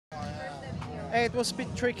It was a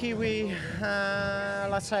bit tricky.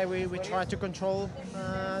 Let's say we tried to control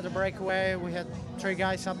the breakaway. We had three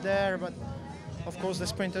guys up there, but of course the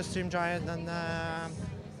sprinters, Team Giant, and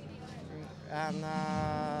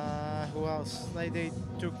who else? They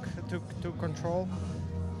took control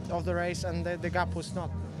of the race, and the gap was not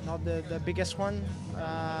the biggest one,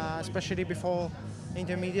 especially before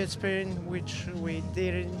intermediate sprint, which we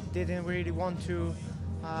didn't really want to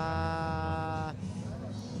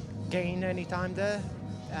gain any time there,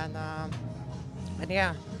 and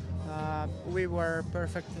yeah, we were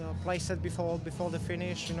perfect placed before the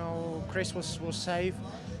finish. You know, Chris was safe,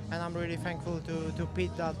 and I'm really thankful to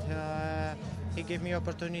Pete that he gave me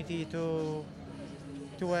opportunity to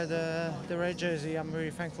wear the red jersey. I'm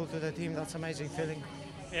really thankful to the team. That's amazing feeling.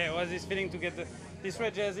 Yeah, it was this feeling to get this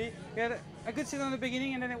red jersey. We had a good season in the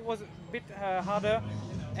beginning, and then it was a bit harder.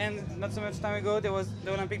 And not so much time ago, there was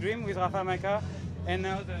the Olympic dream with Rafael Maika, and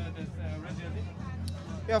now the red jersey.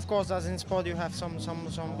 Yeah, of course, as in sport, you have some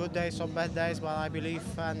good days, some bad days, but I believe,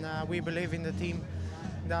 and we believe in the team,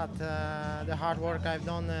 that the hard work I've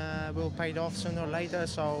done will pay off sooner or later.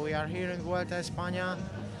 So we are here in Vuelta a España,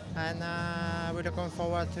 and we're looking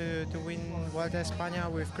forward to win Vuelta a España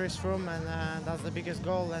with Chris Froome, and that's the biggest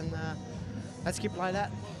goal. And let's keep like that.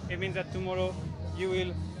 It means that tomorrow you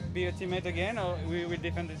will be a teammate again, or we will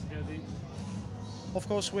defend this jersey? Of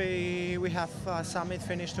course, we have summit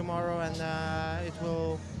finish tomorrow, and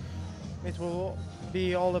it will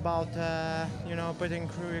be all about putting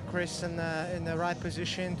Chris in the right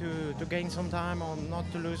position to gain some time or not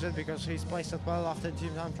to lose it, because he's placed it well after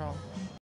team time trial.